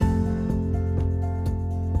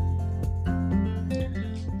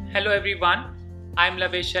Hello everyone, I'm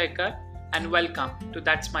Lavesh Shaikar and welcome to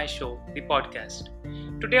That's My Show, the podcast.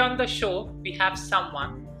 Today on the show, we have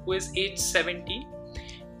someone who is age 70,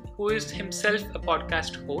 who is himself a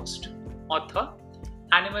podcast host, author,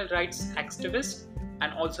 animal rights activist,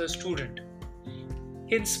 and also a student.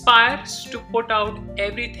 He inspires to put out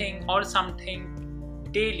everything or something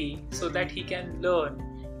daily so that he can learn,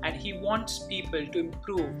 and he wants people to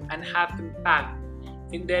improve and have impact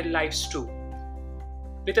in their lives too.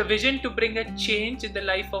 With a vision to bring a change in the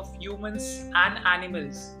life of humans and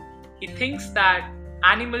animals, he thinks that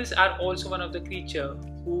animals are also one of the creatures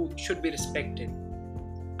who should be respected.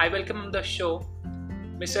 I welcome on the show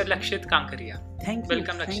Mr. Lakshit Kankaria. Thank you.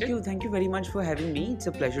 Welcome, Lakshit. Thank you very much for having me. It's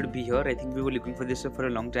a pleasure to be here. I think we were looking for this for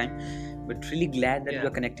a long time, but really glad that we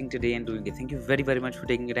are connecting today and doing it. Thank you very, very much for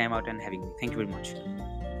taking your time out and having me. Thank you very much.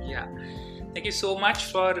 Yeah. Thank you so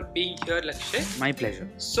much for being here, Lakshit. My pleasure.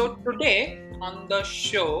 So today on the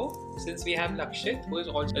show, since we have Lakshit, who is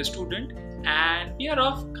also a student, and we are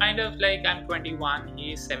of kind of like I'm 21,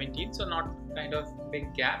 he is 17, so not kind of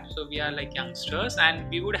big gap. So we are like youngsters, and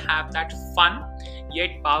we would have that fun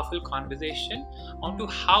yet powerful conversation onto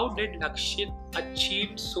how did Lakshit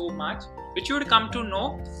achieve so much, which you would come to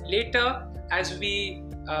know later as we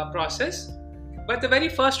process. But the very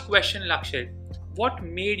first question, Lakshit, what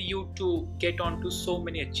made you to get on to so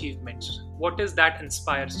many achievements? What is that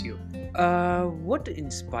inspires you? What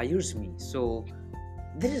inspires me? So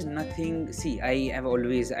there is nothing. See, I have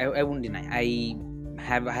always. I won't deny. I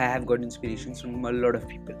have got inspirations from a lot of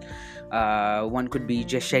people. One could be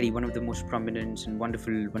Jay Shetty, one of the most prominent and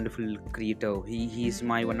wonderful creator. He's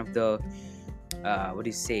my one of the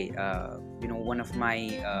one of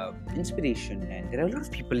my inspiration. And there are a lot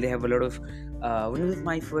of people. They have a lot of one of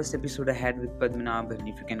my first episode I had with Padmanabh, and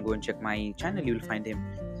if you can go and check my channel, you will find him.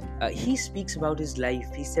 He speaks about his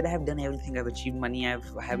life. He said, I have done everything. I've achieved money. I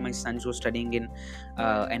have my sons who are studying in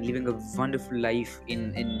and living a wonderful life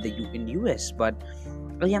in US, but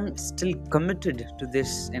I am still committed to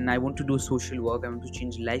this, and I want to do social work. I want to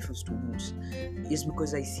change life of students. It's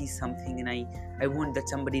because I see something, and I want that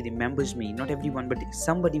somebody remembers me. Not everyone, but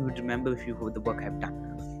somebody would remember if you for the work I've done.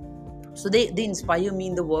 So they inspire me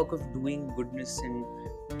in the work of doing goodness and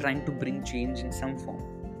trying to bring change in some form.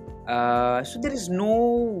 So there is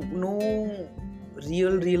no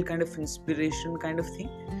real kind of inspiration kind of thing,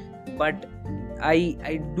 but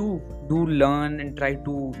I do learn and try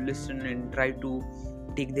to listen and try to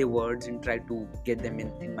take their words and try to get them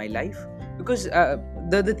in my life, because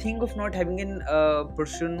the thing of not having a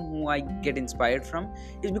person who I get inspired from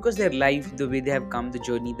is because their life, the way they have come, the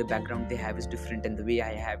journey, the background they have is different, and the way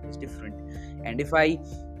I have is different. And if I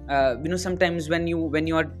sometimes when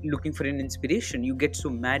you are looking for an inspiration, you get so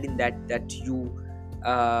mad in that you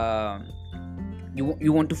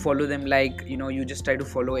want to follow them, like you just try to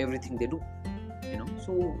follow everything they do.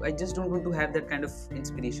 So I just don't want to have that kind of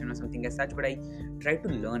inspiration or something as such, but I try to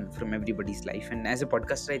learn from everybody's life. And as a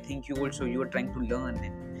podcaster, I think you are trying to learn,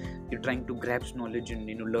 and you're trying to grasp knowledge and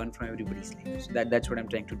learn from everybody's life. So that's what I'm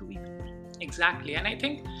trying to do even. Exactly. And I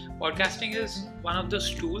think podcasting is one of those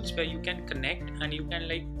tools where you can connect and you can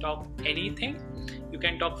like talk anything. You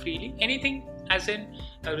can talk freely, anything as in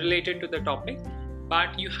related to the topic,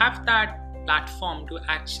 but you have that platform to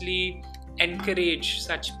actually encourage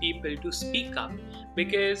such people to speak up,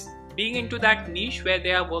 because being into that niche where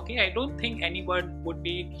they are working, I don't think anyone would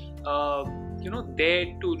be there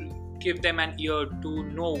to give them an ear to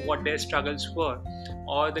know what their struggles were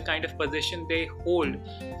or the kind of position they hold.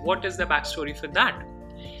 What is the backstory for that?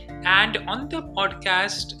 And on the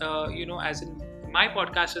podcast, as in my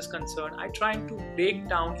podcast is concerned, I try to break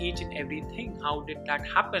down each and everything. How did that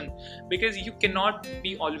happen? Because you cannot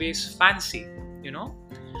be always fancy,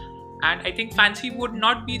 and I think fancy would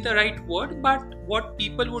not be the right word, but what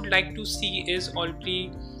people would like to see is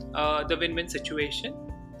already the win-win situation,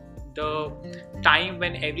 the time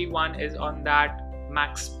when everyone is on that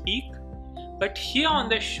max peak. But here on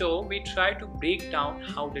the show, we try to break down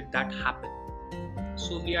how did that happen.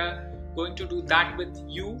 So we are going to do that with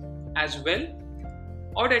you as well.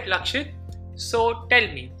 Alright, Lakshit. So tell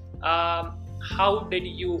me, are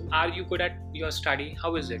you good at your study?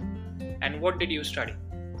 How is it? And what did you study?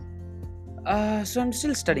 So I'm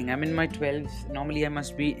still studying. I'm in my 12th. Normally I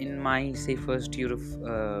must be in my first year of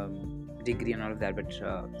degree and all of that, but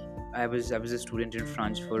I was a student in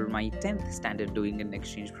France for my 10th standard doing an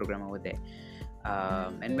exchange program over there.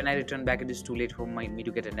 And when I returned back, it is too late for me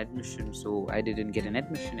to get an admission, so I didn't get an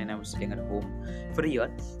admission, and I was sitting at home for a year.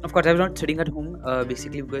 Of course, I was not sitting at home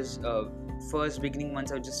basically because first beginning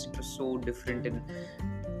months it was so different, and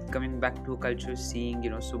coming back to a culture, seeing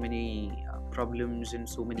so many problems and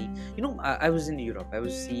so many, I was in Europe. I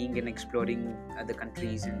was seeing and exploring other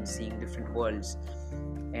countries and seeing different worlds,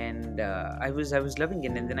 and I was loving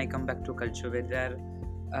it. And then I come back to a culture where there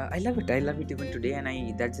I love it even today,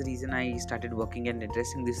 and that's the reason I started working and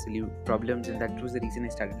addressing these problems, and that was the reason I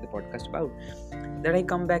started the podcast about that. I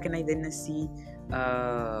come back and I then see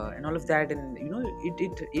and all of that, and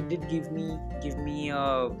it did give me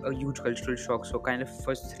a huge cultural shock. So kind of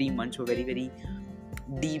first 3 months were very, very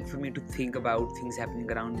deep for me to think about things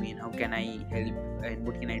happening around me and how can I help and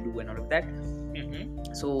what can I do and all of that.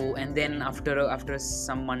 So, and then after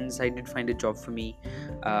some months, I did find a job for me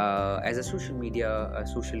as a social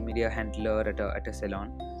media handler at a salon,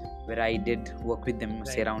 where I did work with them,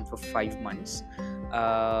 say around for 5 months.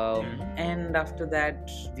 And after that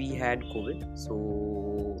we had COVID,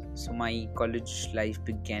 so my college life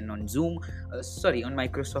began on Zoom, on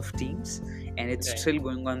Microsoft Teams, and it's still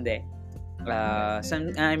going on there.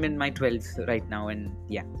 So I'm in my 12th right now, and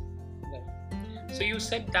yeah. So you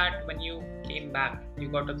said that when you came back, you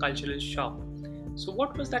got a cultural shock. So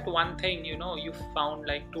what was that one thing you found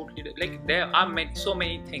like totally, like there are so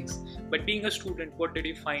many things, but being a student, what did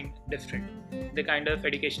you find different? The kind of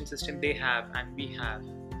education system they have and we have.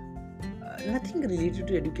 Nothing related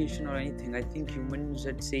to education or anything. I think humans,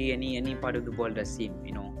 let's say any part of the world are same.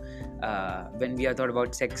 When we are thought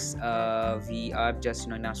about sex, we are just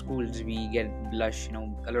in our schools we get blush.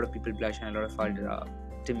 A lot of people blush, and a lot of are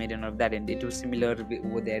timid and all of that, and it was similar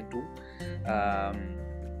over there too.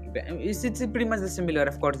 It's pretty much the similar.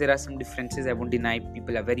 Of course, there are some differences. I won't deny.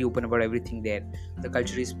 People are very open about everything there. The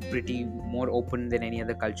culture is pretty more open than any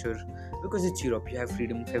other culture because it's Europe. You have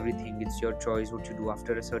freedom of everything. It's your choice what you do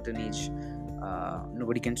after a certain age.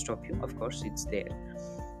 Nobody can stop you. Of course, it's there.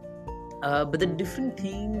 But the different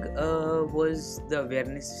thing was the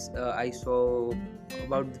awareness I saw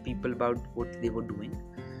about the people, about what they were doing.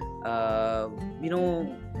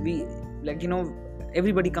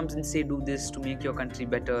 Everybody comes and say do this to make your country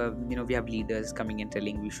better. We have leaders coming and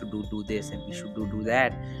telling we should do this and we should do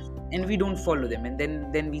that, and we don't follow them. And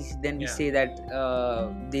then we say that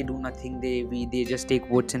they do nothing. They just take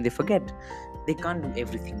votes and they forget. They can't do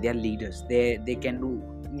everything. They are leaders. They can do.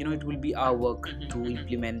 It will be our work to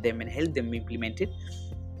implement them and help them implement it.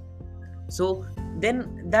 So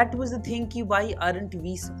then that was the thing. Why aren't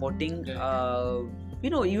we supporting?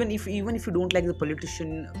 Even if you don't like the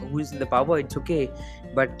politician who is in the power, it's okay.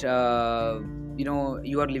 But you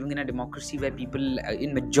are living in a democracy where people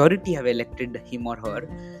in majority have elected him or her.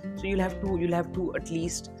 So you'll have to at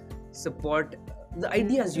least support the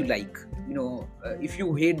ideas you like. If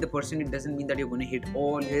you hate the person, it doesn't mean that you're going to hate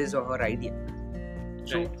all his or her idea.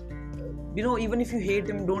 So even if you hate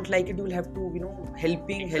him, don't like it, you will have to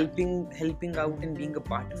helping out and being a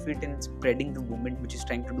part of it and spreading the movement which is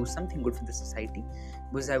trying to do something good for the society.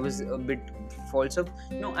 Because I was a bit false of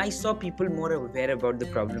I saw people more aware about the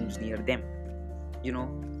problems near them.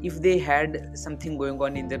 If they had something going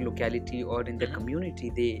on in their locality or in their community,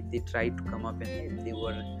 they tried to come up and help. They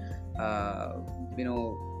were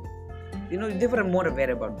they were more aware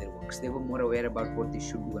about their works. They were more aware about what they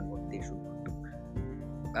should do and what they should not do.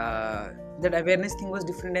 That awareness thing was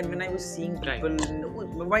different. And when I was seeing people,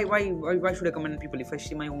 why should I comment on people if I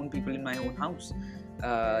see my own people in my own house?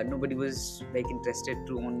 Nobody was like interested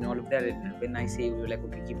to own all of that. And when I say, you're like,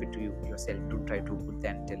 okay, keep it to yourself, don't try to put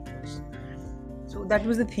that and tell us. So that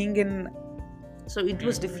was the thing, and so it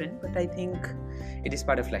was different. But I think it is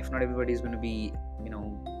part of life. Not everybody is going to be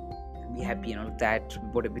be happy and all of that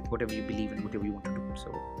with whatever you believe and whatever you want to do.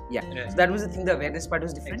 So so that was the thing. The awareness part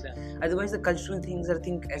was different. Otherwise, the cultural things, I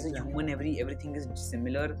think, as a human, everything is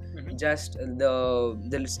similar. Just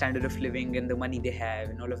the standard of living and the money they have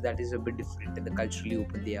and all of that is a bit different, and the culturally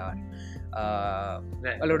open they are. A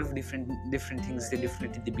lot of different things they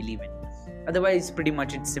believe in. Otherwise, pretty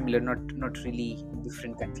much it's similar. Not really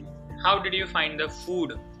different country. How did you find the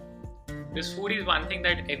food? This food is one thing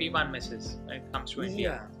that everyone misses when it comes to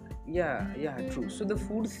India. Yeah, true. So the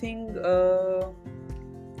food thing,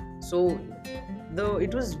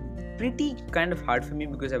 it was pretty kind of hard for me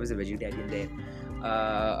because I was a vegetarian there.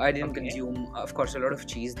 I didn't consume, of course, a lot of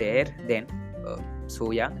cheese there then.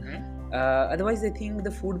 Otherwise, I think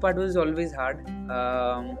the food part was always hard.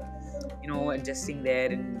 Adjusting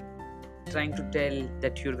there and trying to tell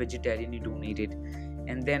that you're vegetarian, you don't eat it.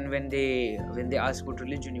 And then when they ask what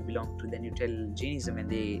religion you belong to, then you tell Jainism, and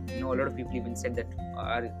they a lot of people even said that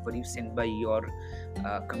were you sent by your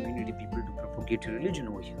community people to propagate your religion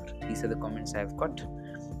over here? These are the comments I've got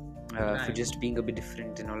for just being a bit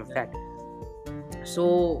different and all of that.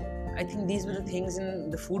 So I think these were the things,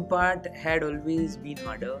 and the food part had always been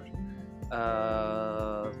harder.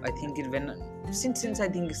 I think since I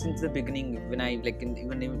think since the beginning, when I like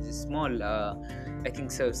when I was small, I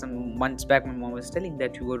think so. Some months back, my mom was telling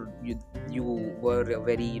that you were a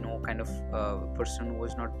very kind of person who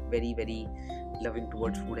was not very loving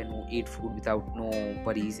towards food and who ate food without no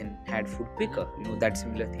worries and had food quicker. That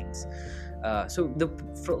similar things. So the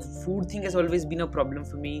food thing has always been a problem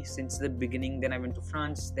for me since the beginning. Then I went to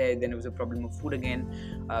France. Then it was a problem of food again.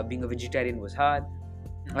 Being a vegetarian was hard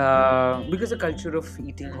because the culture of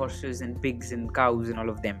eating horses and pigs and cows and all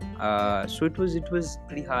of them. So it was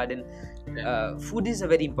pretty hard. And food is a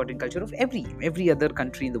very important culture of every other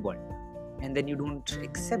country in the world. And then you don't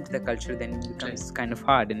accept the culture, then it becomes kind of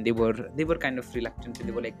hard. And they were kind of reluctant.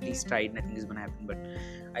 They were like, please try it, nothing is gonna happen. But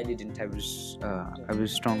I didn't. I was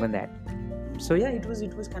strong on that. So yeah, it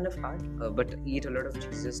was kind of hard, but eat a lot of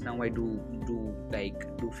cheeses. Now I do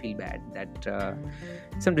feel bad that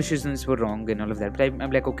some decisions were wrong and all of that. But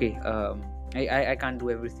I'm like, okay, I can't do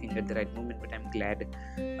everything at the right moment. But I'm glad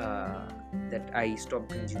that I stopped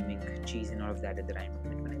consuming cheese and all of that at the right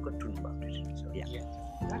moment when I got to know about it. So yeah.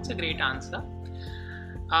 That's a great answer.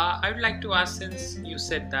 I would like to ask, since you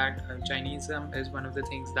said that Jainism is one of the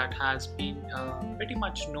things that has been pretty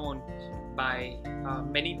much known by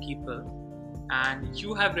many people, and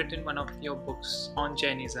you have written one of your books on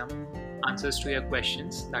Jainism, Answers to Your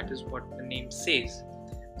Questions. That is what the name says.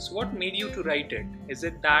 So what made you to write it? Is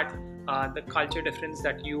it that the culture difference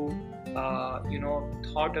that you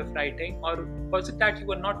thought of writing, or was it that you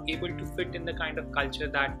were not able to fit in the kind of culture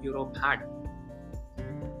that Europe had?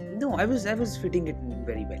 No, I was fitting it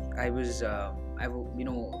very well. I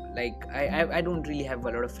don't really have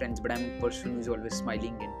a lot of friends, but I'm a person who's always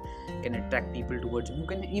smiling and can attract people towards me. Who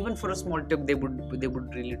can, even for a small talk, they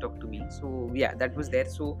would really talk to me. So yeah, that was there.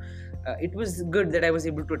 So it was good that I was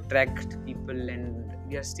able to attract people, and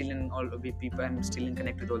we are still in all of the people. I'm still in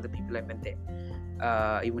connect with all the people I met there,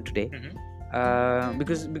 even today.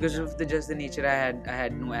 Because of just the nature I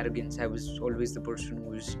had no arrogance. I was always the person who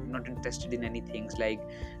was not interested in anything like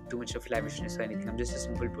too much of lavishness or anything. I'm just a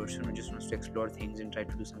simple person who just wants to explore things and try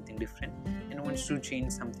to do something different and wants to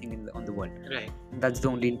change something on the world. Right. That's the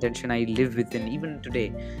only intention I live with, and even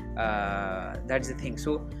today, that's the thing.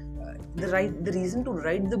 So the reason to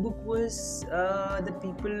write the book was that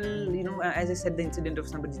people, as I said, the incident of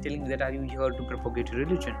somebody telling me that, are you here to propagate your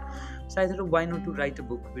religion? So I thought, why not to write a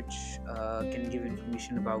book which can give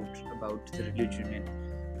information about the religion and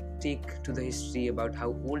take to the history about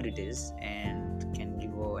how old it is and can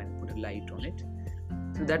give and put a light on it.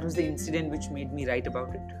 So that was the incident which made me write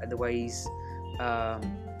about it. Otherwise, I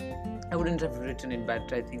wouldn't have written it,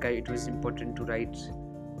 but I think it was important to write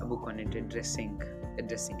a book on it, addressing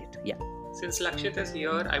it. Yeah. Since Lakshit is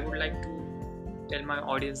here, I would like to tell my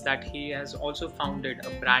audience that he has also founded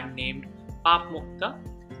a brand named Paap Mukta.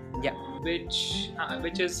 Yeah.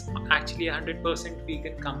 Which is actually a 100%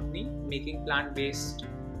 vegan company making plant-based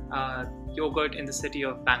yogurt in the city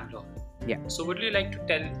of Bangalore. Yeah. So would you like to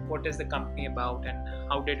tell what is the company about and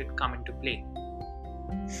how did it come into play?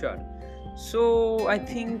 Sure. So I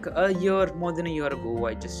think more than a year ago,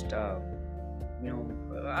 I just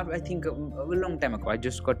I think a long time ago, I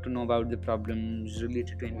just got to know about the problems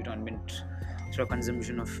related to environment through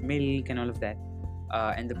consumption of milk and all of that,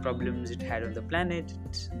 and the problems it had on the planet,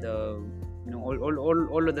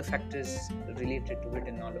 all of the factors related to it,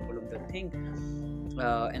 and all of the thing,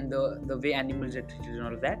 and the way animals are treated and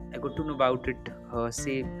all of that. I got to know about it.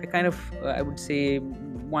 I would say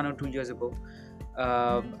 1 or 2 years ago.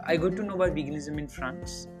 I got to know about veganism in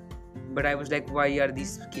France. But I was like, why are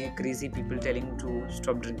these crazy people telling to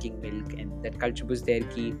stop drinking milk? And that culture was there.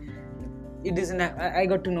 It isn't. I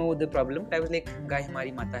got to know the problem. But I was like, "Gai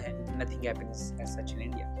hamari mata hai." Nothing happens as such in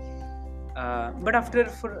India. But after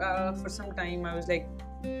for some time, I was like,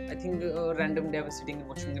 I think randomly I was sitting and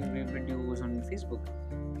watching the videos on Facebook,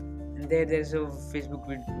 and there's a Facebook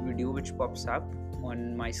video which pops up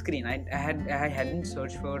on my screen. I hadn't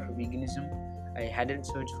searched for veganism. I hadn't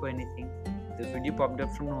searched for anything. The video popped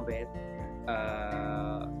up from nowhere,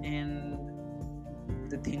 and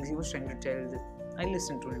the things he was trying to tell, I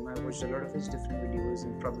listened to him. I watched a lot of his different videos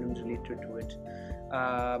and problems related to it,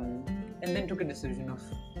 and then took a decision of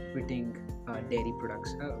quitting dairy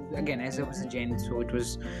products. Again, as I was a Jain, so it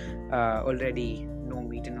was already no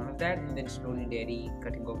meat and all of that, and then slowly dairy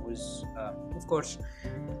cutting off was, of course,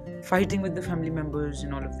 fighting with the family members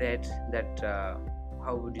and all of that.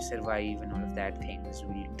 How would you survive and all of that, things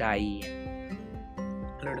will die and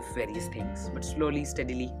a lot of various things. But slowly,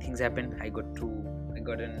 steadily, things happened. I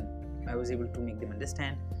was able to make them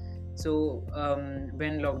understand. So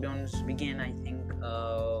when lockdowns began, I think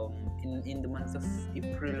in the month of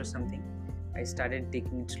April or something, I started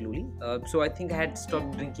taking it slowly. So I think I had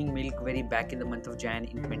stopped drinking milk very back in the month of Jan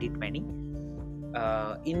in 2020.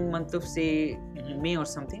 In month of say May or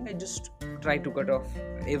something, I just tried to cut off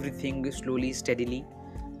everything slowly, steadily,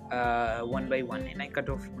 one by one, and I cut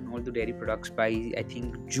off on all the dairy products by I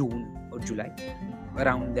think June or July,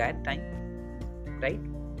 around that time, right?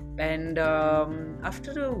 And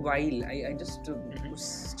after a while, I just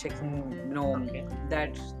was checking, Okay.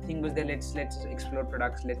 that thing was there. Let's explore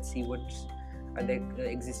products. Let's see what are the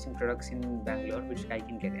existing products in Bangalore which I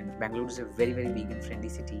can get. And Bangalore is a very very vegan friendly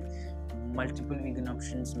city. Multiple vegan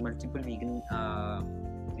options, multiple vegan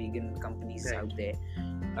companies Right. out there.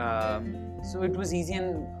 So it was easy,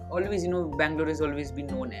 and always, Bangalore has always been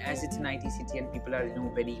known as it's an IT city, and people are,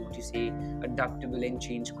 very, what you say, adaptable and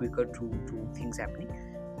change quicker to things happening.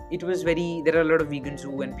 It was there are a lot of vegans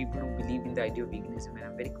and people who believe in the idea of veganism, and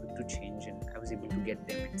I'm very quick to change, and I was able to get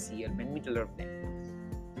them and see and meet a lot of them.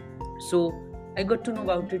 So I got to know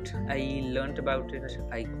about it, I learned about it,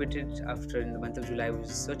 I quit it after in the month of July. I was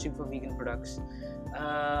searching for vegan products.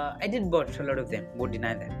 I did bought a lot of them, won't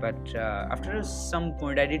deny that, but after some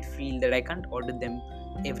point I did feel that I can't order them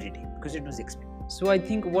every day because it was expensive. So I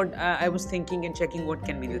think what I was thinking and checking what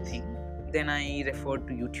can be the thing. Then I referred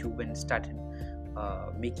to YouTube and started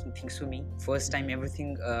making things for me. First time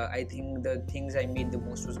everything, I think the things I made the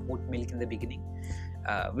most was oat milk in the beginning,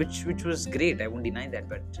 which was great, I won't deny that,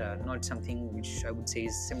 but not something which I would say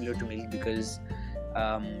is similar to milk, because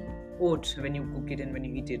oat, when you cook it and when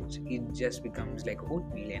you eat it, it just becomes like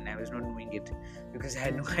oatmeal, and I was not knowing it because I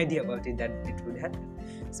had no idea about it that it would happen.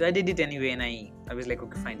 So I did it anyway, and I was like,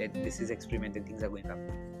 okay fine, this is experimental, things are going up.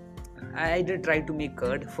 I did try to make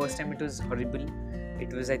curd. First time it was horrible.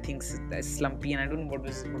 It was, I think, slumpy, and I don't know what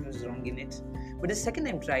was wrong in it. But the second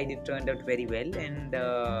time tried, it turned out very well, and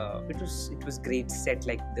it was great, set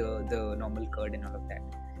like the normal curd and all of that.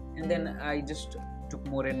 And then I just took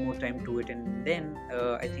more and more time to it, and then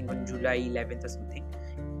I think on July 11th or something,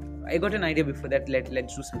 I got an idea before that.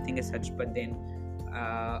 Let's do something as such. But then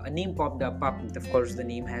a name popped up. Of course, the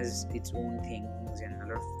name has its own things and a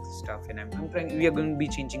lot of stuff, and I'm trying. We are going to be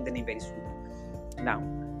changing the name very soon now.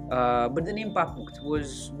 But the name Paap Mukt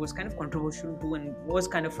was kind of controversial too, and was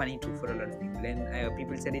kind of funny too for a lot of people. And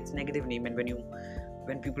people said it's a negative name, and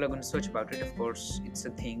when people are going to search about it, of course, it's a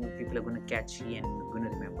thing people are going to catchy and going to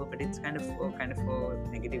remember. But it's kind of a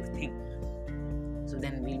negative thing. So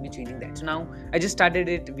then we'll be changing that. So now I just started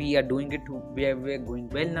it. We are doing it too. We are going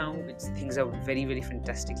well now. Things are very very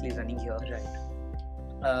fantastically running here. Right.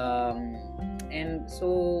 And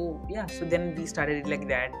so then we started it like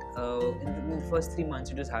that. In the first 3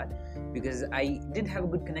 months it was hard because I did have a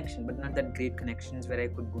good connection, but not that great connections where I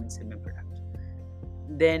could go and sell my product.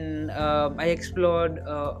 Then I explored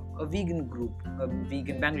a vegan group, a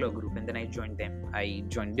vegan Bangalore group, and then I joined them. I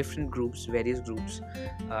joined different groups, various groups.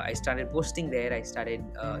 I started posting there. I started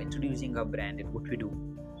introducing our brand and what we do.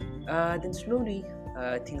 Then slowly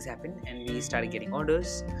things happened, and we started getting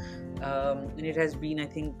orders. And it has been, I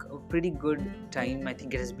think, a pretty good time. I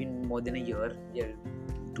think it has been more than a year. We are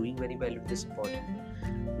doing very well with the support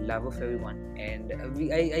and love of everyone. And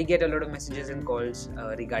I get a lot of messages and calls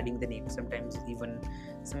regarding the name. Sometimes even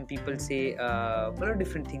some people say a lot of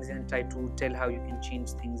different things and try to tell how you can change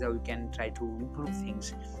things, how you can try to improve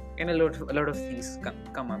things, and a lot of things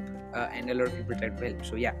come up, and a lot of people try to help.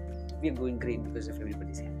 So yeah, we are going great because of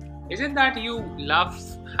everybody's help. Is it that you love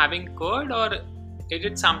having curd, or is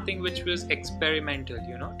it something which was experimental,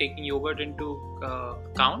 taking yogurt into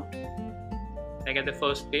account, like at the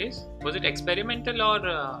first place? Was it experimental or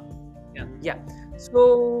Yeah.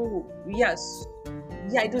 So yes,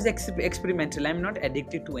 yeah, it was experimental. I'm not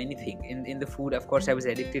addicted to anything in the food. Of course, I was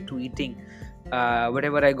addicted to eating.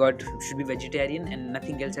 Whatever I got should be vegetarian, and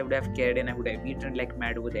nothing else I would have cared, and I would have eaten like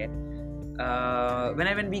mad over there. When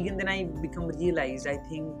I went vegan, then I realized, I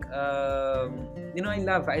think, I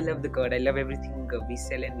love the curd. I love everything we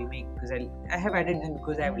sell and we make, because I have added them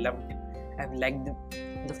because I have loved them. I've liked them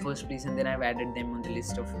in the first place, and then I've added them on the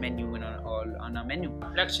list of menu and all on our menu.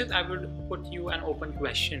 Rakshit, I would put you an open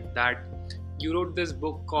question that you wrote this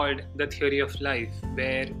book called The Theory of Life,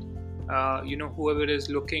 where whoever is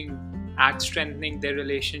looking at strengthening their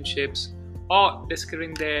relationships or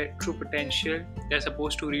discovering their true potential, they're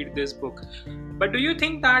supposed to read this book. But do you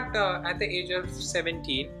think that at the age of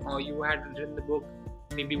 17, or you had written the book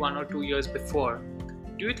maybe 1 or 2 years before,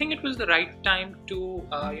 do you think it was the right time to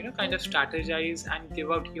kind of strategize and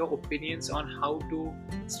give out your opinions on how to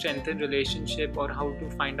strengthen relationship or how to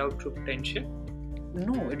find out true potential?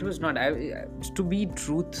 No, it was not. To be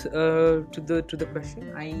truth to the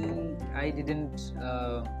question, I didn't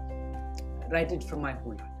write it from my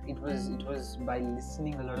whole heart. it was by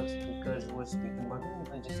listening a lot of speakers who were speaking about it.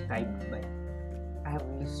 I just typed by. I have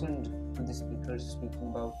listened to the speakers speaking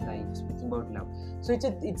about life, speaking about love. So it's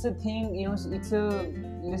a thing, it's a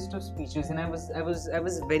list of speeches, and I was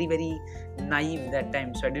very very naive that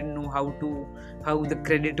time, so I didn't know how the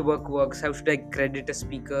credit work works, how should I credit a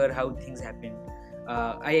speaker, how things happen.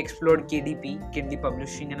 I explored Kindle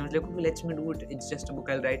Publishing, and I was like, okay, let me do it. It's just a book,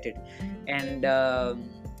 I'll write it. And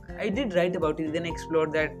I did write about it. Then I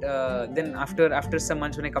explored that. Then after some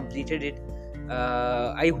months, when I completed it,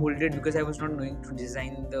 I hold it because I was not knowing to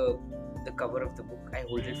design the cover of the book. I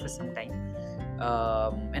hold it for some time,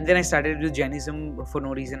 and then I started with Jainism for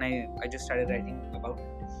no reason. I just started writing about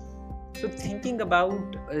it. So thinking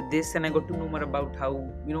about this, and I got to know more about how,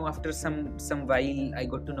 after some while, I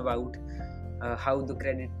got to know about how the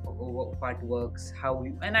credit part works,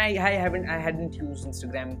 and I hadn't used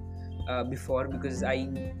Instagram before, because I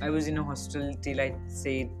was in a hostel till I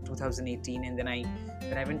say 2018, and then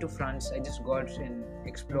when I went to France, I just got and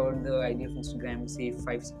explored the idea of Instagram, say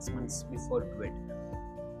 5-6 months before to it.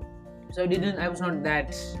 So I was not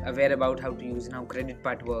that aware about how to use and how credit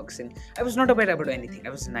part works, and I was not aware about anything. I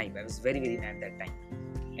was naive. I was very very naive that time.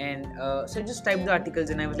 And so I just typed the articles,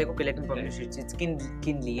 and I was like, okay, let me publish it. It's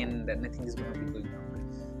Kindly, and nothing is going to be going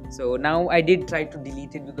wrong. So now I did try to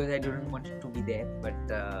delete it because I didn't want it to be there, but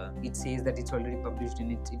it says that it's already published,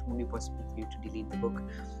 and it won't be possible for you to delete the book.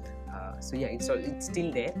 So yeah, it's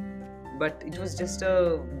still there, but it was just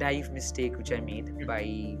a naive mistake which I made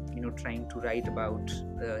by trying to write about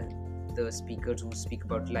the speakers who speak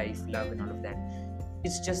about life, love, and all of that.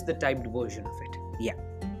 It's just the typed version of it. Yeah.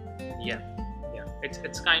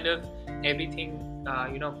 It's kind of everything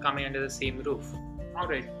coming under the same roof. All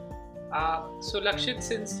right. So Lakshit,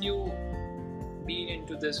 since you been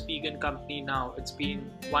into this vegan company now, it's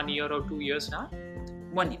been 1 year or 2 years now.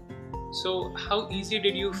 1 year. So how easy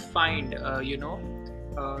did you find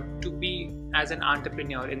to be as an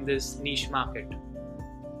entrepreneur in this niche market?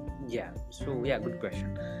 Good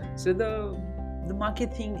question. So the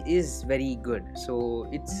market thing is very good. So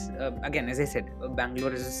it's again, as I said,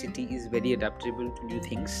 Bangalore as a city is very adaptable to new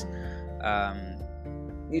things.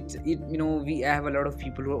 We have a lot of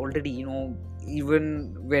people who are already,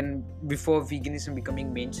 even before veganism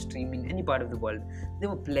becoming mainstream in any part of the world, there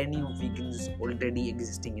were plenty of vegans already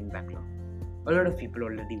existing in Bangalore. A lot of people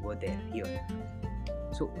already were there here.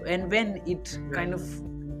 So, and when it kind of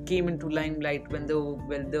came into limelight, when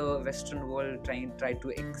the Western world tried to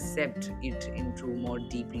accept it into more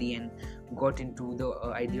deeply and got into the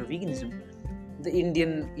idea of veganism, the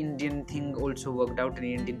Indian thing also worked out, and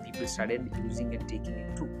Indian people started using and taking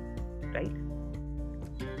it too, right?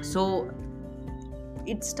 So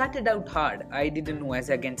it started out hard. I didn't know, as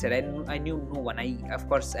I again said, I knew no one. Of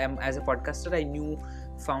course, as a podcaster, I knew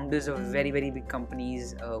founders of very very big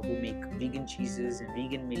companies who make vegan cheeses and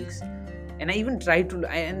vegan milks, and I even tried to.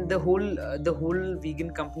 And the whole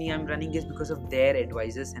vegan company I'm running is because of their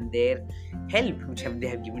advisors and their help, which they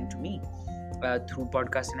have given to me through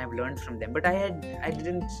podcasts, and I've learned from them. But I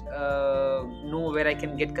didn't know where I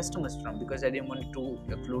can get customers from, because I didn't want to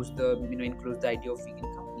enclose the idea of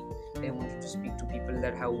vegan company. I wanted to speak to people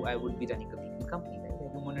that how I would be running a vegan company. Right?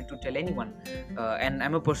 I don't want to tell anyone, and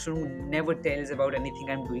I'm a person who never tells about anything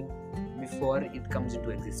I'm doing before it comes into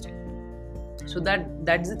existence. So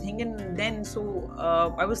that's the thing. And then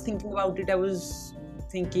I was thinking about it. I was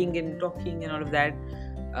thinking and talking and all of that.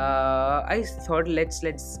 I thought, let's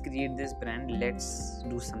create this brand. Let's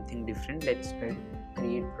do something different. Let's try to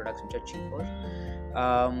create products which are cheaper.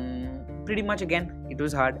 Pretty much, again, it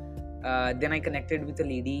was hard. Then I connected with a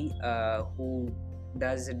lady who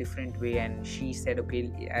does a different way, and she said,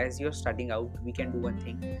 okay, as you're starting out, we can do one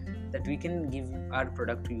thing, that we can give our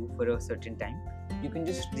product to you for a certain time. You can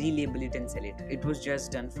just relabel it and sell it. It was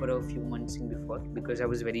just done for a few months before, because I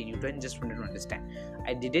was very new to it and just wanted to understand.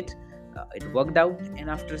 I did it. It worked out, and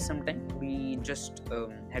after some time we just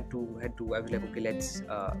had to I was like, okay,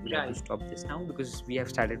 we have to stop this now, because we have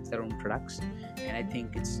started with our own products, and I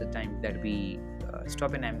think it's the time that we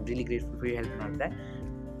stop. And I'm really grateful for your help and all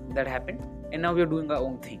that happened, and now we're doing our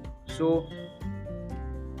own thing. So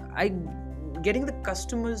getting the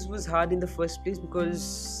customers was hard in the first place,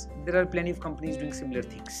 because there are plenty of companies doing similar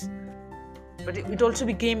things. But it also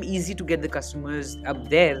became easy to get the customers up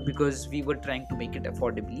there, because we were trying to make it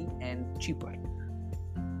affordably and cheaper.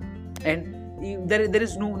 And there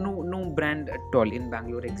is no brand at all in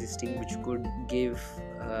Bangalore existing which could give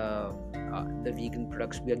the vegan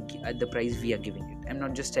products at the price we are giving it. I'm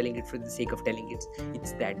not just telling it for the sake of telling it.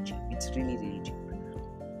 It's that cheap. It's really really cheap.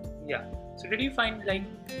 Yeah. So did you find like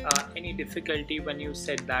any difficulty when you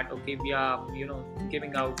said that okay, we are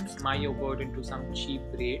giving out my yogurt into some cheap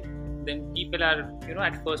rate? Then people are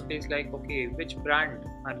at first place like okay, which brand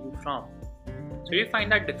are you from? So do you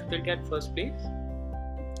find that difficulty at first place?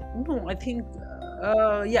 No, I think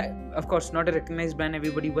yeah, of course, not a recognized brand.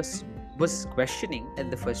 Everybody was questioning at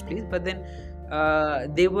the first place, but then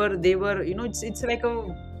they were it's like a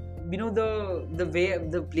the way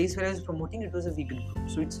the place where I was promoting it was a vegan group,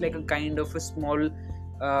 so it's like a kind of a small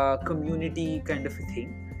community kind of a thing.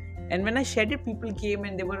 And when I shared it, people came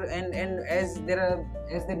and they were and as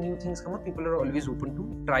the new things come up, people are always open to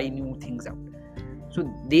try new things out. So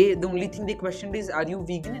the only thing they questioned is, are you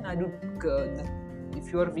vegan, and are you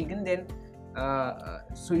if you are vegan, then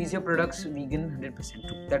so is your products vegan 100%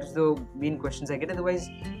 too? That is the main questions I get. Otherwise,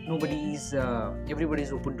 everybody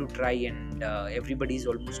is open to try, and everybody is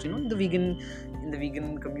almost in the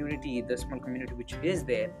vegan community, the small community which is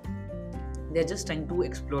there. They're just trying to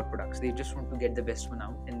explore products. They just want to get the best one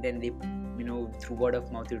out, and then they through word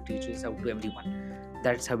of mouth it reaches out to everyone.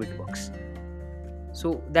 That's how it works.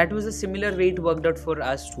 So that was a similar way it worked out for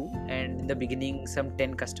us too. And in the beginning, some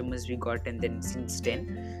 10 customers we got, and then since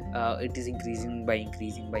 10 it is increasing by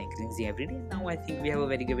increasing every day. Now I think we have a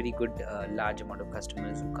very very good large amount of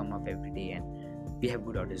customers who come up every day, and we have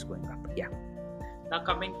good orders going up. Yeah. Now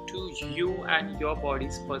coming to you and your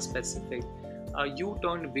body's per specific, you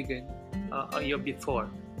turned vegan a year before,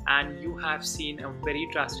 and you have seen a very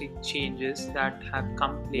drastic changes that have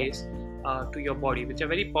come place to your body, which are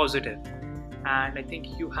very positive. And I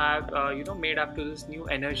think you have made up to this new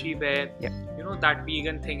energy where that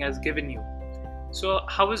vegan thing has given you. So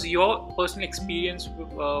how was your personal experience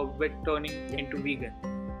with turning into vegan?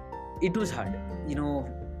 It was hard,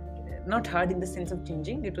 not hard in the sense of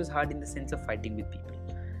changing. It was hard in the sense of fighting with people,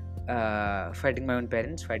 fighting my own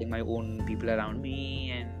parents, fighting my own people around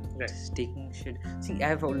me, and just taking shit. See, I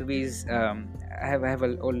have always I have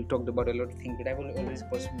all talked about a lot of things, but I've always a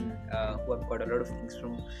person who have got a lot of things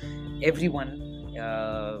from everyone,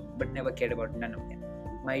 but never cared about none of them.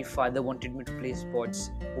 My father wanted me to play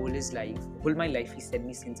sports whole my life. He said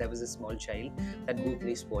me since I was a small child that go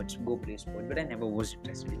play sports, but I never was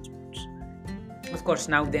interested in sports. Of course,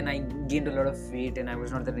 now then I gained a lot of weight and I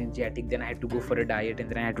was not that energetic. Then I had to go for a diet, and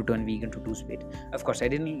then I had to turn vegan to lose weight. Of course, I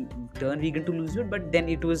didn't turn vegan to lose weight, but then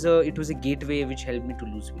it was a gateway which helped me to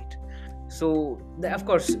lose weight. So of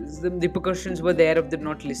course the repercussions were there of the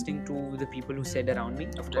not listening to the people who said around me.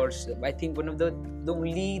 Of course, I think one of the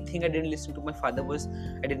only thing I didn't listen to my father was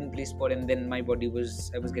I didn't play sport, and then my body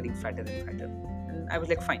I was getting fatter and fatter. I was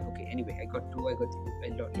like, fine, okay, anyway, I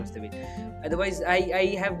lost the weight. Otherwise,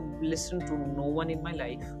 I have listened to no one in my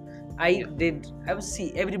life.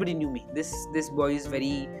 Everybody knew me. This boy is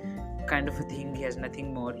very kind of a thing. He has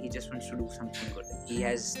nothing more. He just wants to do something good. He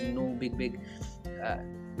has no big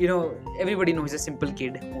everybody knows he's a simple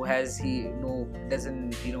kid who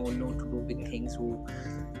doesn't know to do big things, who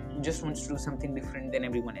just wants to do something different than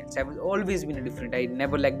everyone else. I've always been different. I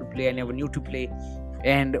never liked to play. I never knew to play.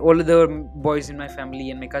 And all of the boys in my family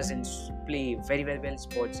and my cousins play very very well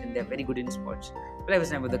sports, and they're very good in sports, but I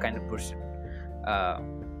was never the kind of person.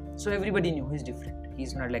 So everybody knew he's different.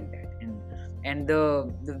 He's not like that. And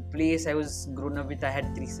the place I was grown up with, I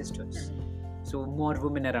had 3 sisters, so more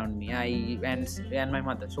women around me, and my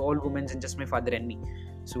mother, so all women and just my father and me.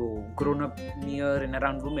 So grown up near and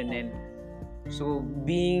around women, and so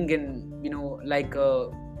being in like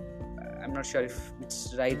I'm not sure if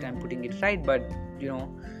it's right, I'm putting it right, but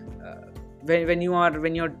when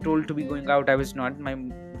you're told to be going out, I was not.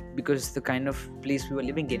 Because the kind of place we were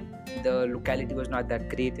living in, the locality was not that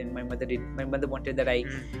great, and my mother wanted that I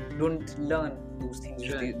don't learn those things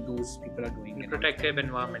those people are doing. Protective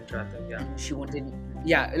environment rather. She wanted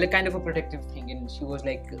like kind of a protective thing, and she was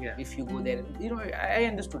like, if you go there, I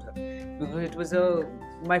understood her, because it was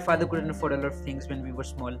my father couldn't afford a lot of things when we were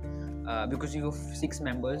small, because we were 6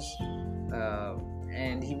 members,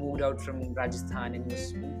 and he moved out from Rajasthan, and he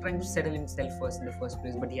was trying to settle himself first in the first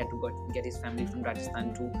place, but he had to get his family from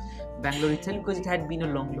Rajasthan to Bangalore itself, because it had been a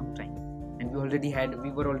long time, and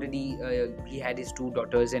he had his 2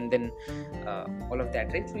 daughters, and then all of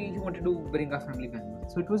that, right? So he wanted to bring our family back.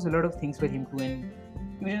 So it was a lot of things for him too, and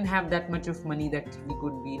we didn't have that much of money that we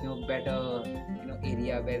could be in a better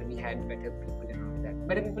area where we had better people and all of that.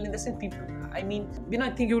 Better people in the sense, people, I mean,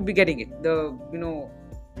 I think you would be getting it, the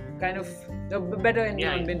kind of a better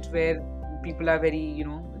environment where people are very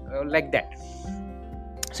like that.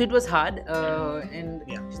 So it was hard, and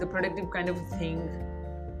it's the productive kind of thing.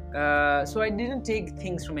 So I didn't take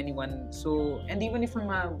things from anyone. So, and even if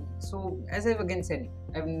as I've again said,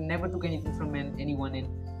 I've never took anything from anyone, and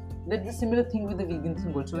that's a similar thing with the vegan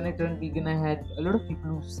thing also. When I turned vegan, I had a lot of people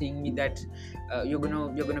who were saying me that you're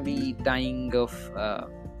gonna be dying of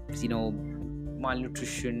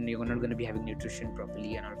malnutrition. You're not gonna be having nutrition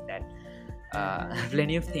properly and all of that.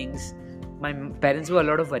 Plenty of things. My parents were a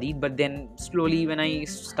lot of worried, but then slowly when I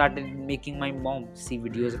started making my mom see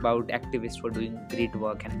videos about activists who are doing great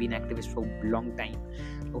work and been activists for a long time,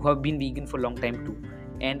 who have been vegan for a long time too,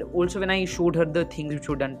 and also when I showed her the things which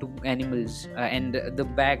were done to animals, and the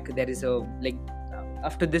back there is a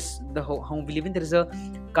after this the home we live in, there is a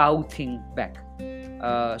cow thing back.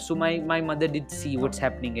 So my mother did see what's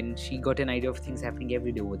happening, and she got an idea of things happening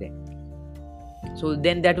every day over there. So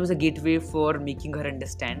then that was a gateway for making her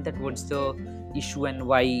understand that what's the issue and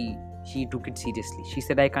why she took it seriously. She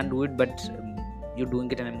said, I can't do it, but you're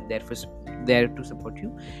doing it and I'm there to support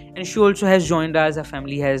you. And she also has joined us. Our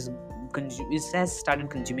family has started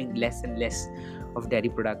consuming less and less of dairy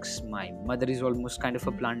products. My mother is almost kind of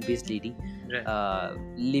a plant-based lady. Right.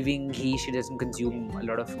 Living ghee, she doesn't consume a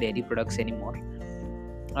lot of dairy products anymore.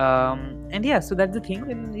 And yeah, so that's the thing.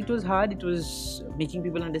 And it was hard. It was making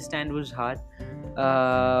people understand was hard.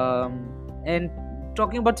 And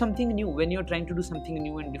talking about something new, when you're trying to do something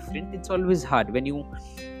new and different, it's always hard. When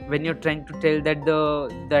you're trying to tell that the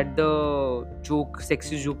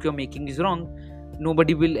sexist joke you're making is wrong,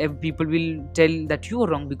 people will tell that you are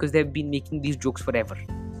wrong because they've been making these jokes forever.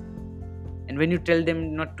 And when you tell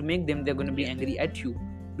them not to make them, they're going to be angry at you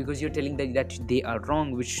because you're telling them that they are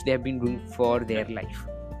wrong, which they have been doing for their life.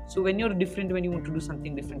 So when you're different, when you want to do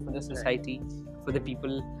something different for the society, for the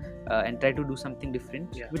people, and try to do something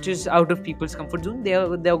different, which is out of people's comfort zone, they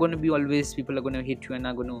are going to be always, people are going to hate you and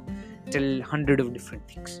are going to tell 100 of different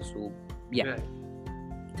things. So yeah. Right.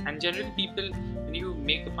 And generally people, when you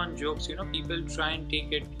make fun jokes, people try and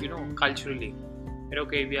take it, culturally. That,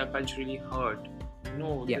 okay, we are culturally hurt.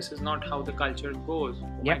 No, this is not how the culture goes.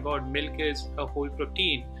 Oh my God, milk is a whole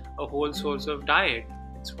protein, a whole source of diet.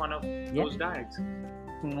 It's one of those diets.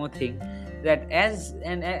 More thing that as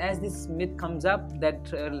this myth comes up that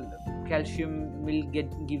calcium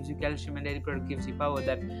gives you calcium and dairy product gives you power,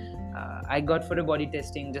 that I got for a body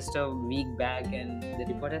testing just a week back, and the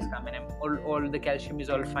report has come and all the calcium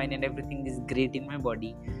is all fine and everything is great in my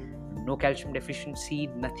body, no calcium deficiency,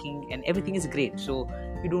 nothing, and everything is great. So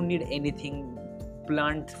you don't need anything.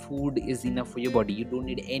 Plant food is enough for your body. You don't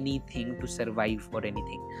need anything to survive or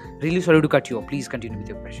anything. Really sorry to cut you off. Please continue with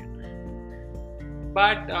your question.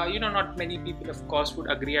 But not many people of course would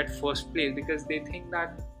agree at first place, because they think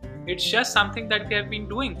that it's just something that they have been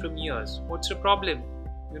doing from years. What's the problem?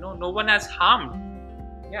 No one has harmed.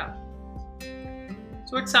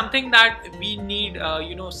 So it's something that we need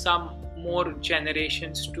some more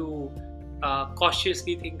generations to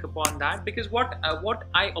cautiously think upon that, because what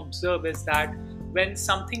I observe is that when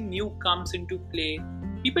something new comes into play,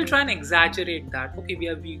 people try and exaggerate that. Okay, we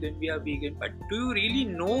are vegan, but do you really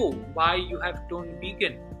know why you have turned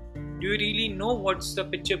vegan? Do you really know what's the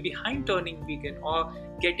picture behind turning vegan, or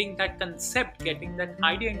getting that concept, getting that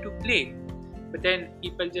idea into play? But then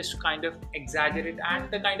people just kind of exaggerate,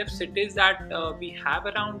 and the kind of cities that we have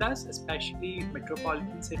around us, especially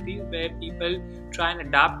metropolitan cities, where people try and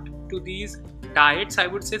adapt to these diets, I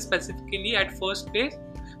would say specifically at first place.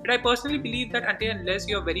 But I personally believe that until unless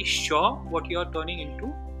you're very sure what you're turning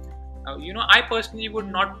into, I personally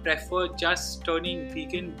would not prefer just turning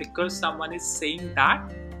vegan because someone is saying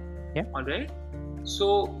that. Yeah. Alright.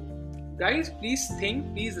 So, guys, please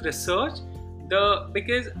think, please research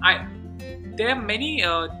because there are many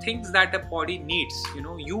things that a body needs.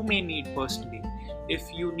 You may need personally. If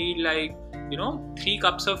you need 3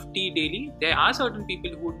 cups of tea daily, there are certain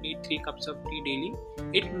people who would need 3 cups of tea daily.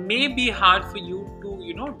 It may be hard for you to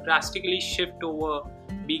drastically shift over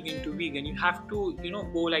being into vegan. You have to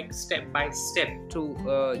go step by step.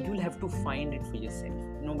 So you'll have to find it for yourself.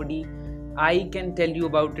 I can tell you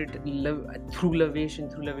about it through Lavesh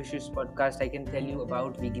and through Lavesh's podcast. I can tell you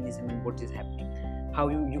about veganism and what is happening, how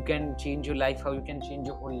you can change your life, how you can change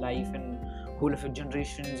your whole life and whole of your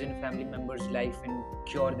generations and family members' life, and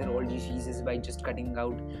cure their all diseases by just cutting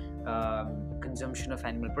out consumption of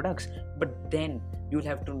animal products. But then you'll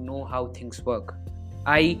have to know how things work.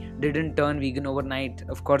 I didn't turn vegan overnight.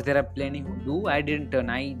 Of course, there are plenty who do. I didn't turn.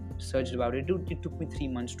 I searched about it. It took me 3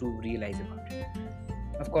 months to realize about it.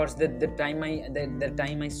 Of course, the time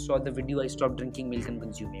I saw the video, I stopped drinking milk and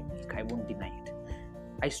consuming milk. I won't deny it.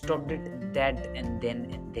 I stopped it that and then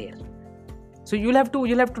and there. So you'll have to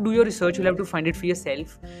do your research. You'll have to find it for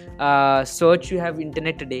yourself. Search. You have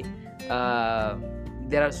internet today.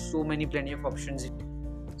 There are plenty of options.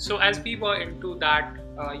 So as we were into that,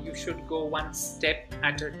 you should go one step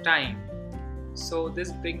at a time. So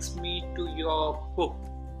this brings me to your book,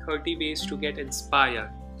 30 Ways to Get Inspired,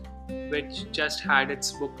 which just had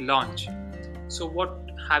its book launch. So what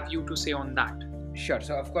have you to say on that? Sure.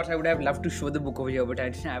 So of course I would have loved to show the book over here, but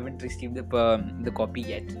I haven't received the copy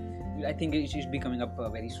yet. I think it should be coming up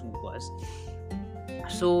very soon to us.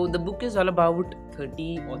 So the book is all about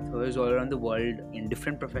 30 authors all around the world in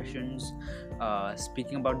different professions,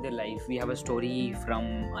 speaking about their life. We have a story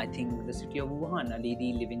from, I think, the city of Wuhan. A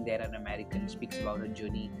lady living there, an American, speaks about her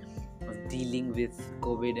journey of dealing with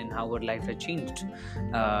COVID and how her life has changed.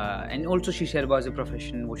 And also she shares about the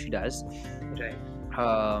profession, what she does. Right.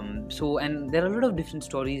 And there are a lot of different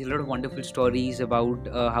stories, a lot of wonderful stories about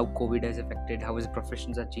how COVID has affected, how his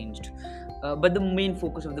professions are changed. But the main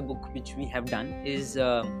focus of the book, which we have done, is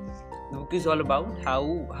the book is all about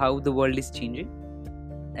how the world is changing,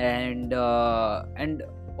 and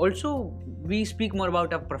also we speak more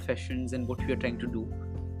about our professions and what we are trying to do.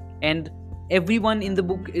 And everyone in the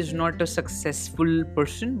book is not a successful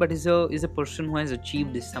person, but is a person who has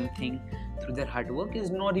achieved something through their hard work. Is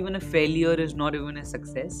not even a failure, is not even a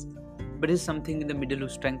success, but is something in the middle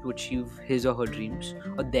who's trying to achieve his or her dreams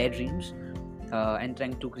or their dreams, and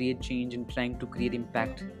trying to create change and trying to create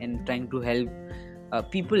impact and trying to help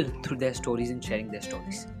people through their stories and sharing their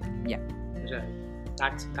stories. Yeah.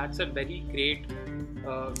 Right. That's a very great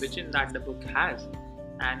vision that the book has,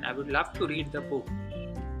 and I would love to read the book.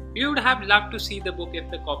 We would have loved to see the book if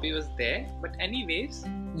the copy was there, but anyways,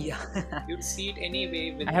 Yeah. you'd see it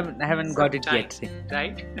anyway. With I haven't some got it time, yet.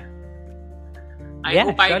 right? I Yeah,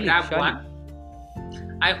 hope I surely, grab surely.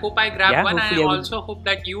 one. I hope I grab Yeah, one. I hopefully I would- also hope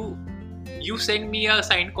that you send me a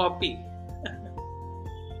signed copy.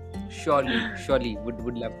 Surely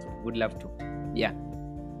would love to. Yeah.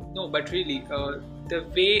 No, but really, the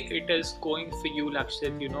way it is going for you,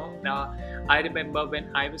 Lakshit, I remember when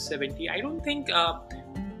I was 17, I don't think,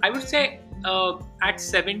 I would say at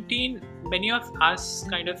 17, many of us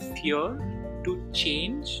kind of fear to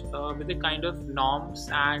change with the kind of norms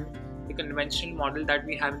and the conventional model that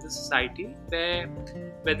we have in the society, where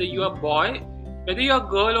whether you're a boy, whether you're a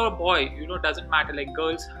girl or a boy, doesn't matter. Like,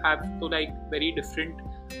 girls have to very different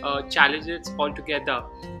challenges altogether.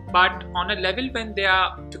 But on a level when they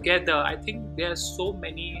are together, I think there are so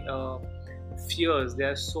many fears,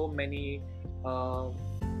 there are so many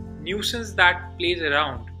nuisance that plays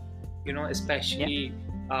around, especially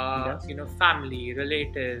family,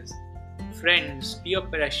 relatives, friends, peer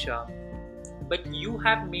pressure. But you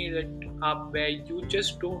have made it up where you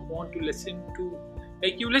just don't want to listen to,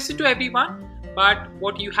 you listen to everyone, but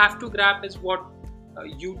what you have to grab is what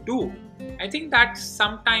you do. I think that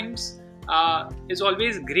sometimes is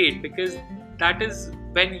always great, because that is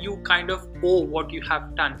when you kind of owe what you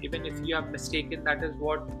have done. Even if you have mistaken, that is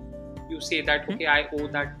what you say, that okay, I owe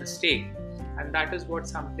that mistake. And that is what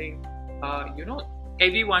something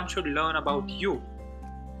everyone should learn about you.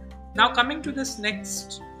 Now, coming to this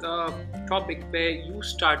next topic, where you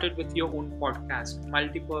started with your own podcast,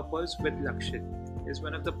 Multipurpose with Lakshit, is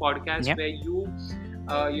one of the podcasts where you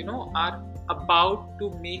are about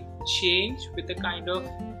to make change with the kind of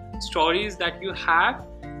stories that you have,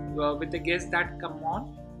 with the guests that come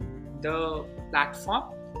on the platform,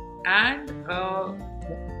 and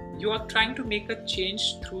you are trying to make a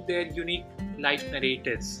change through their unique life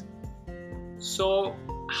narratives. So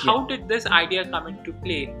how did this idea come into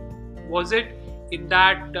play? Was it in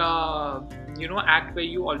that act where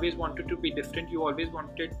you always wanted to be different, you always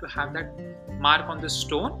wanted to have that mark on the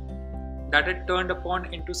stone, that it turned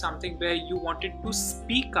upon into something where you wanted to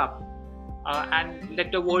speak up and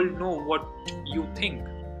let the world know what you think?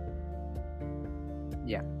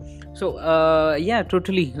 Yeah. So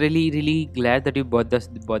totally, really glad that you brought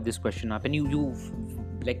this question up, and you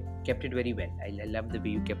kept it very well. I love the way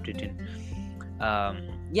you kept it in.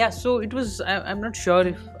 So it was, I'm not sure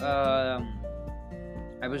if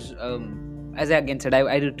I was, as I again said,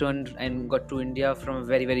 I returned and got to India from a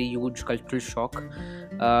very, very huge cultural shock,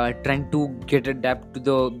 trying to adapt to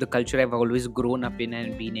the culture I've always grown up in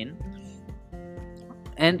and been in.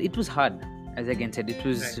 And it was hard. As I again said, it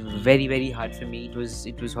was very, very hard for me.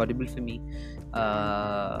 It was horrible for me,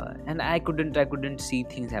 and I couldn't see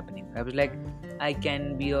things happening. I was like, I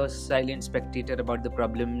can be a silent spectator about the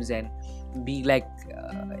problems and be like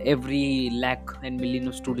every lakh and million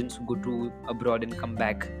of students who go to abroad and come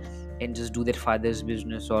back and just do their father's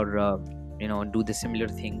business, or do the similar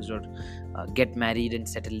things, or get married and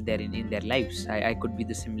settle there in their lives. I could be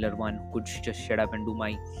the similar one who could just shut up and do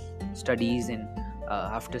my studies, and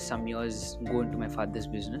after some years go into my father's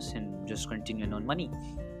business and just continue on money.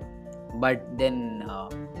 But then,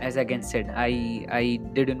 as again said, I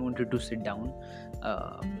didn't wanted to sit down.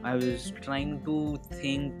 I was trying to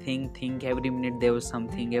think. Every minute there was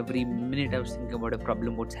something. Every minute I was thinking about a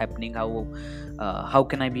problem, what's happening, how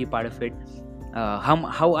can I be a part of it,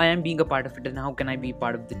 how I am being a part of it, and how can I be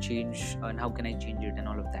part of the change, and how can I change it, and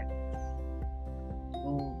all of that.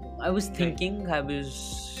 I was thinking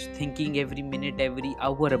every minute, every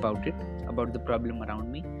hour about the problem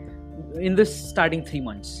around me. In the starting 3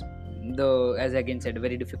 months, as I again said,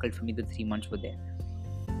 very difficult for me. The 3 months were there.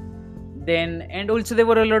 Then, and also there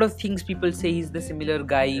were a lot of things people say he's the similar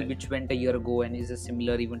guy which went a year ago, and is a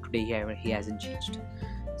similar even today. He hasn't changed.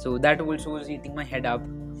 So that also was eating my head up.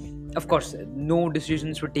 Of course, no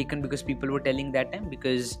decisions were taken because people were telling that time,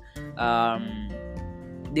 because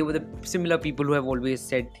they were the similar people who have always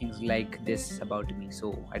said things like this about me,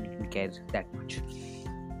 so I didn't care that much.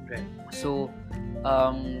 Right. So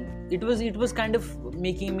it was kind of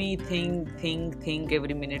making me think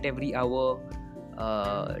every minute, every hour,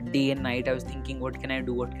 day and night. I was thinking, what can I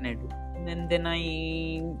do, and then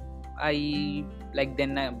I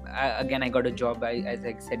got a job. As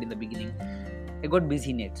I said in the beginning, I got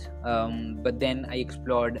busy in it, but then I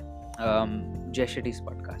explored Jay Shetty's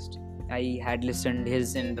podcast. I had listened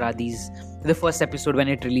his and Radhi's, the first episode when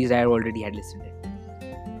it released. I already had listened it,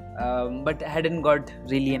 but I hadn't got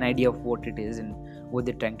really an idea of what it is and what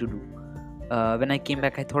they're trying to do. When I came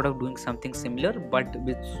back, I thought of doing something similar, but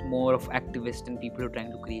with more of activists and people who are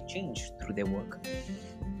trying to create change through their work.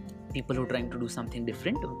 People who are trying to do something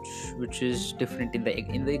different, which is different in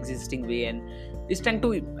the existing way, and is trying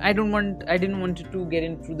to. I didn't want to get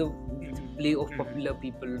into the play of popular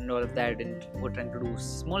people and all of that, and who are trying to do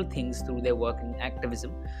small things through their work and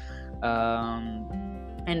activism.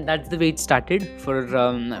 And that's the way it started. For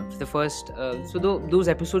the first, those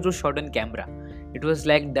episodes were shot on camera. It was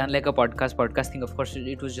like done like a podcast thing. Of course,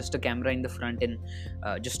 it was just a camera in the front and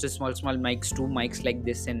just a small mics, 2 mics like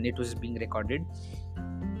this, and it was being recorded.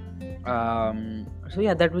 So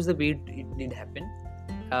yeah, that was the way it did happen.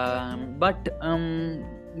 But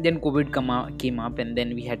then COVID came up, and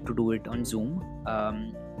then we had to do it on Zoom.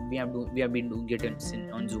 We have been doing it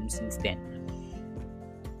on Zoom since then.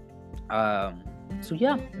 So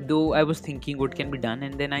yeah, though I was thinking what can be done,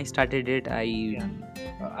 and then I started it.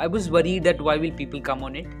 I was worried that why will people come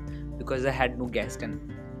on it, because I had no guest,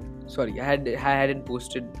 and I hadn't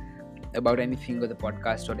posted about anything or the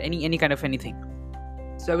podcast or any kind of anything.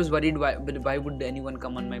 So I was worried why would anyone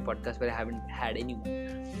come on my podcast where I haven't had anyone,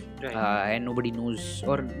 right. And nobody knows,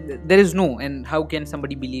 or there is no, and how can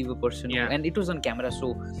somebody believe a person? Yeah. And it was on camera,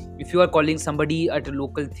 so if you are calling somebody at a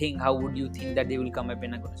local thing, how would you think that they will come up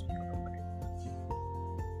and are going to speak about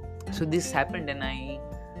it? So this happened, and I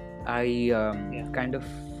kind of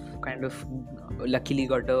luckily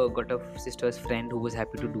got a sister's friend who was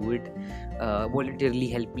happy to do it, voluntarily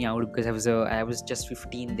helped me out, because I was just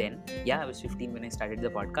 15 then. I was 15 when I started the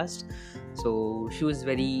podcast, so she was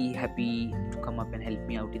very happy to come up and help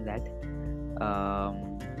me out in that,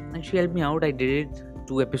 and she helped me out. I did it.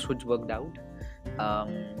 2 episodes worked out,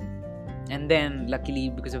 and then luckily,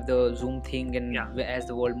 because of the Zoom thing, and as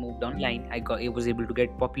the world moved online, I was able to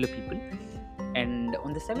get popular people. And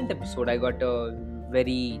on the 7th episode, I got a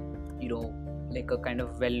very, like a kind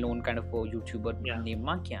of well-known kind of a YouTuber named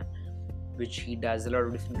Makyan, which he does a lot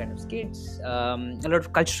of different kind of skits, a lot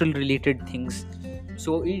of cultural related things.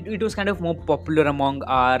 So it was kind of more popular among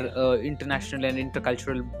our international and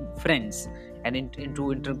intercultural friends and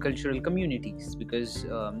into intercultural communities, because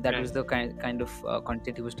that was the kind of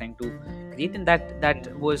content he was trying to create, and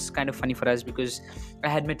that was kind of funny for us, because I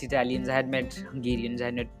had met Italians, I had met Hungarians, I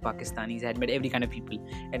had met Pakistanis, I had met every kind of people,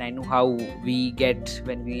 and I know how we get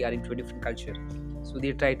when we are into a different culture. So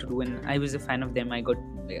they tried to do, and I was a fan of them. I got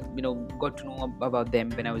to know about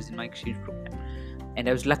them when I was in my exchange program, and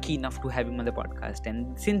I was lucky enough to have him on the podcast.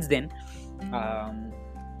 And since then,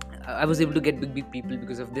 I was able to get big people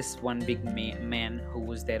because of this one big man who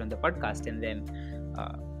was there on the podcast, and then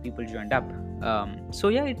people joined up. So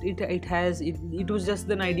yeah, it was just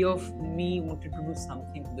an idea of me wanted to do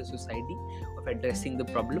something to the society, of addressing the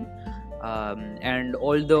problem, and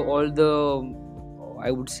all the I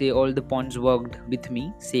would say all the pawns worked with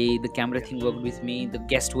me. Say the camera thing worked with me. The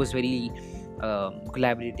guest was very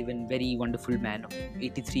collaborative and very wonderful man of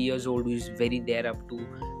 83 years old, who is very there up to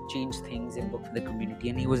change things and work for the community,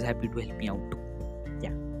 and he was happy to help me out too.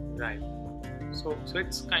 Right. So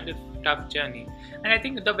it's kind of tough journey, and I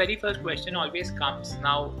think the very first question always comes.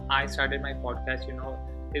 Now I started my podcast,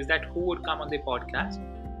 is that who would come on the podcast?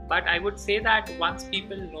 But I would say that once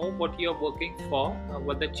people know what you're working for,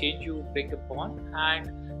 what the change you bring upon,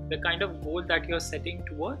 and the kind of goal that you're setting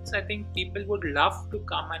towards, I think people would love to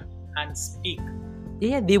come and and speak.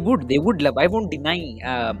 Yeah, they would love. I won't deny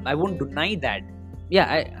that.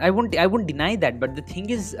 Yeah, I won't deny that. But the thing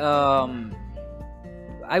is,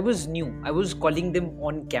 I was new. I was calling them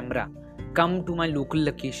on camera. Come to my local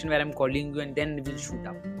location where I'm calling you, and then we'll shoot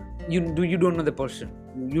up. You don't know the person.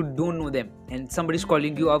 You don't know them, and somebody's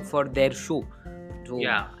calling you up for their show. So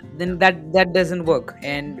Yeah. then that doesn't work,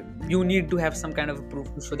 and you need to have some kind of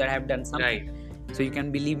proof to show that I have done something. Right. So you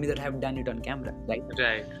can believe me that I have done it on camera, right?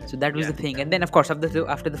 Right. So that was Yeah. the thing. And then of course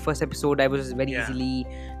after the first episode, I was very Yeah. easily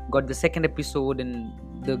got the second episode and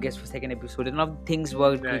the guest for second episode, and all things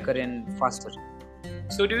worked Right. quicker and faster.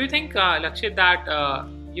 So do you think, Lakshit, that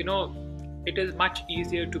it is much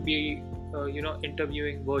easier to be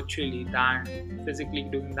interviewing virtually than physically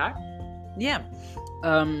doing that? Yeah.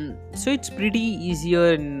 So it's pretty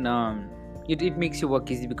easier, and it makes your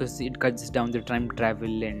work easy because it cuts down the time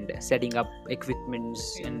travel and setting up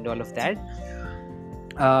equipments and all of that.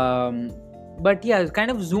 But yeah,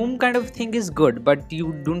 kind of Zoom kind of thing is good, but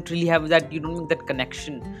you don't really have that. You don't make that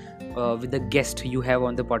connection with the guest you have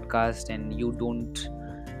on the podcast, and you don't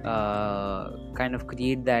kind of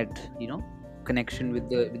create that connection with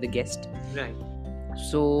the guest. Right.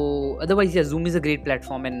 So otherwise, yeah, Zoom is a great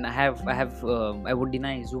platform, and I would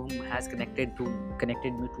deny Zoom has connected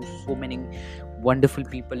me to so many wonderful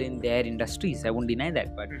people in their industries. I won't deny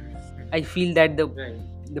that, but I feel that Right.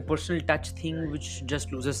 the personal touch thing which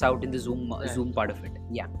just loses out in the Zoom part of it.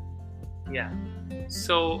 Yeah. Yeah.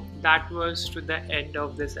 So that was to the end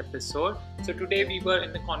of this episode. So today we were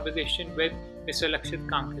in the conversation with Mr. Lakshit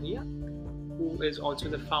Kankaria, who is also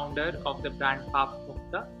the founder of the brand Paap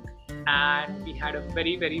Mukta. And we had a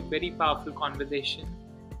very, very, very powerful conversation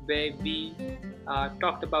where we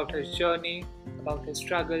talked about his journey, about his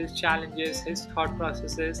struggles, challenges, his thought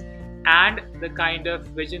processes, and the kind of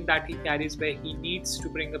vision that he carries, where he needs to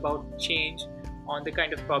bring about change on the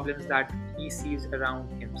kind of problems that he sees around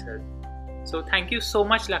himself. So thank you so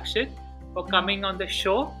much, Lakshit, for coming on the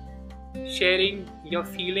show, sharing your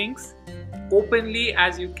feelings openly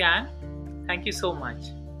as you can. Thank you so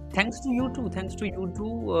much. Thanks to you too.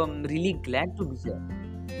 Really glad to be here.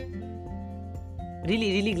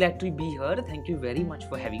 Really, really glad to be here. Thank you very much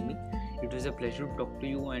for having me. It was a pleasure to talk to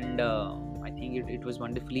you, and I think it was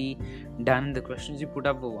wonderfully done. The questions you put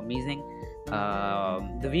up were amazing.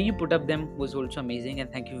 The way you put up them was also amazing,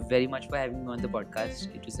 and thank you very much for having me on the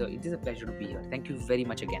podcast. It is a pleasure to be here. Thank you very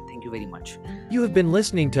much again. Thank you very much. You have been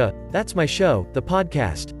listening to That's My Show, the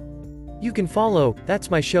podcast. You can follow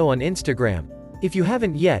That's My Show on Instagram. If you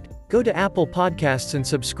haven't yet, go to Apple Podcasts and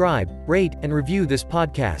subscribe, rate, and review this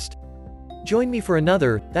podcast. Join me for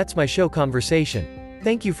another That's My Show conversation.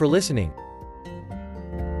 Thank you for listening.